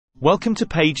Welcome to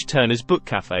Page Turner's Book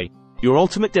Cafe, your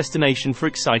ultimate destination for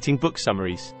exciting book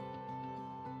summaries.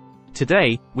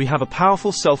 Today, we have a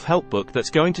powerful self-help book that's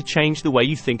going to change the way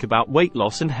you think about weight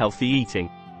loss and healthy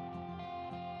eating.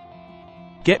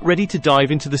 Get ready to dive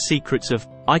into the secrets of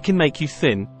I Can Make You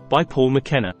Thin by Paul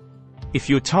McKenna. If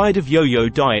you're tired of yo-yo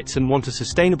diets and want a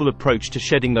sustainable approach to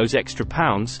shedding those extra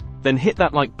pounds, then hit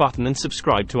that like button and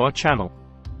subscribe to our channel.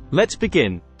 Let's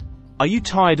begin. Are you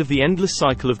tired of the endless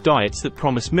cycle of diets that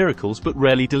promise miracles but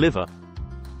rarely deliver?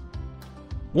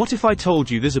 What if I told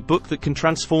you there's a book that can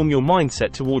transform your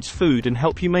mindset towards food and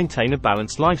help you maintain a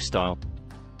balanced lifestyle?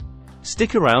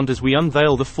 Stick around as we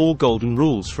unveil the 4 golden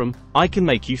rules from I Can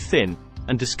Make You Thin,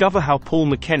 and discover how Paul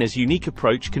McKenna's unique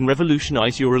approach can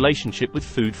revolutionize your relationship with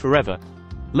food forever.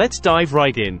 Let's dive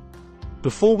right in.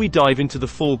 Before we dive into the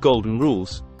 4 golden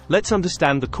rules, let's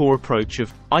understand the core approach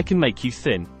of I Can Make You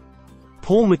Thin.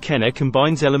 Paul McKenna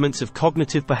combines elements of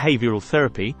cognitive behavioral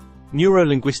therapy,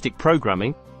 neuro-linguistic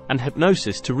programming, and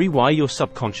hypnosis to rewire your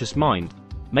subconscious mind,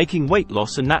 making weight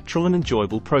loss a natural and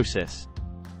enjoyable process.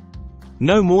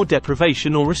 No more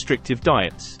deprivation or restrictive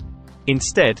diets.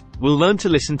 Instead, we'll learn to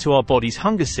listen to our body's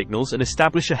hunger signals and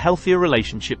establish a healthier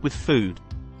relationship with food.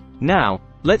 Now,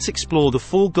 let's explore the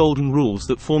 4 golden rules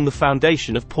that form the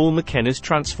foundation of Paul McKenna's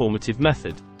transformative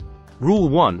method. Rule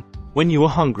 1. When you are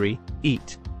hungry,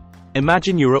 eat.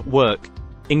 Imagine you're at work,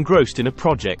 engrossed in a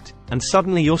project, and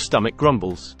suddenly your stomach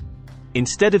grumbles.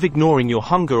 Instead of ignoring your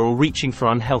hunger or reaching for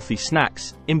unhealthy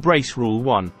snacks, embrace Rule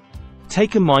 1.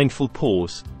 Take a mindful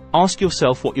pause, ask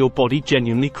yourself what your body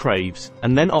genuinely craves,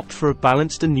 and then opt for a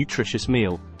balanced and nutritious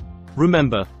meal.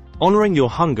 Remember, honoring your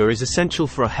hunger is essential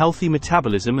for a healthy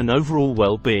metabolism and overall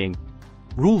well-being.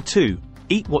 Rule 2.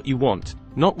 Eat what you want,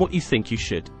 not what you think you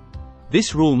should.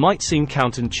 This rule might seem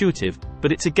counterintuitive,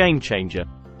 but it's a game-changer.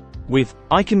 With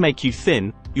I Can Make You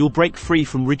Thin, you'll break free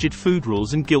from rigid food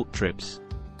rules and guilt trips.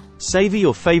 Savor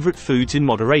your favorite foods in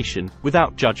moderation,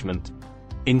 without judgment.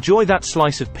 Enjoy that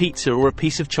slice of pizza or a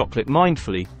piece of chocolate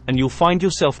mindfully, and you'll find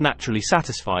yourself naturally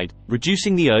satisfied,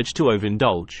 reducing the urge to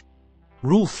overindulge.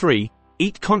 Rule 3.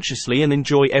 Eat consciously and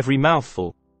enjoy every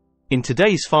mouthful. In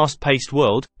today's fast-paced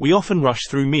world, we often rush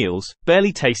through meals,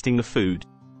 barely tasting the food.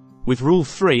 With Rule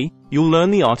 3, you'll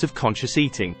learn the art of conscious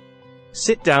eating.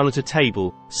 Sit down at a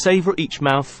table, savor each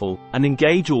mouthful, and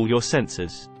engage all your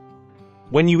senses.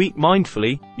 When you eat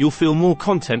mindfully, you'll feel more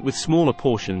content with smaller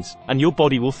portions, and your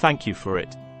body will thank you for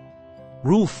it.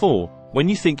 Rule 4. When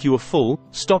you think you are full,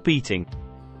 stop eating.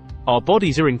 Our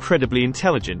bodies are incredibly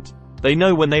intelligent. They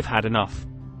know when they've had enough.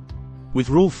 With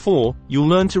Rule 4, you'll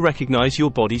learn to recognize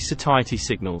your body's satiety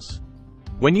signals.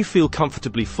 When you feel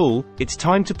comfortably full, it's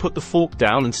time to put the fork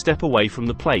down and step away from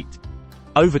the plate.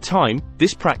 Over time,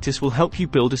 this practice will help you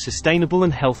build a sustainable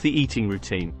and healthy eating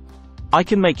routine. I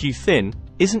Can Make You Thin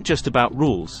isn't just about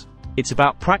rules. It's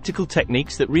about practical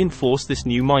techniques that reinforce this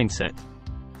new mindset.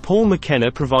 Paul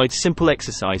McKenna provides simple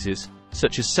exercises,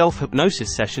 such as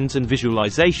self-hypnosis sessions and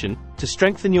visualization, to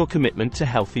strengthen your commitment to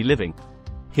healthy living.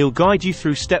 He'll guide you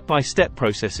through step-by-step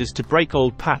processes to break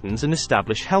old patterns and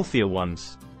establish healthier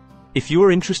ones. If you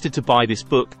are interested to buy this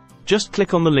book, just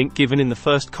click on the link given in the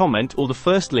first comment or the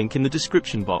first link in the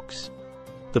description box.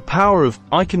 The power of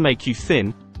I Can Make You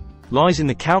Thin lies in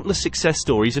the countless success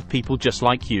stories of people just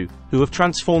like you, who have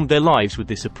transformed their lives with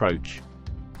this approach.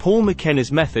 Paul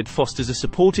McKenna's method fosters a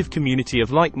supportive community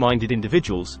of like-minded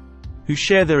individuals, who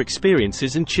share their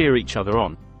experiences and cheer each other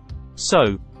on.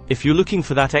 So, if you're looking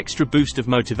for that extra boost of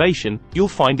motivation, you'll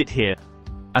find it here.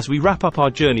 As we wrap up our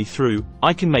journey through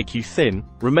I Can Make You Thin,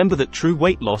 remember that true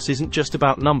weight loss isn't just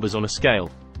about numbers on a scale.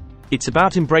 It's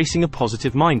about embracing a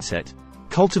positive mindset,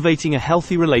 cultivating a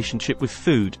healthy relationship with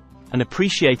food, and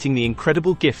appreciating the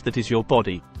incredible gift that is your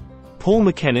body. Paul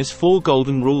McKenna's 4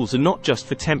 golden rules are not just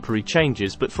for temporary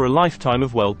changes but for a lifetime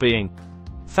of well-being.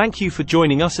 Thank you for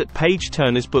joining us at Page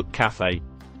Turner's Book Cafe.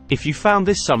 If you found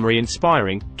this summary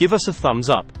inspiring, give us a thumbs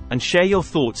up, and share your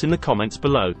thoughts in the comments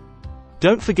below.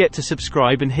 Don't forget to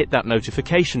subscribe and hit that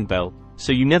notification bell,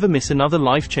 so you never miss another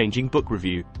life-changing book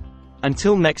review.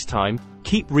 Until next time,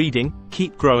 keep reading,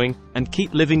 keep growing, and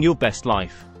keep living your best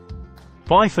life.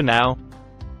 Bye for now.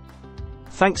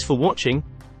 Thanks for watching.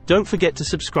 Don't forget to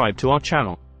subscribe to our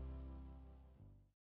channel.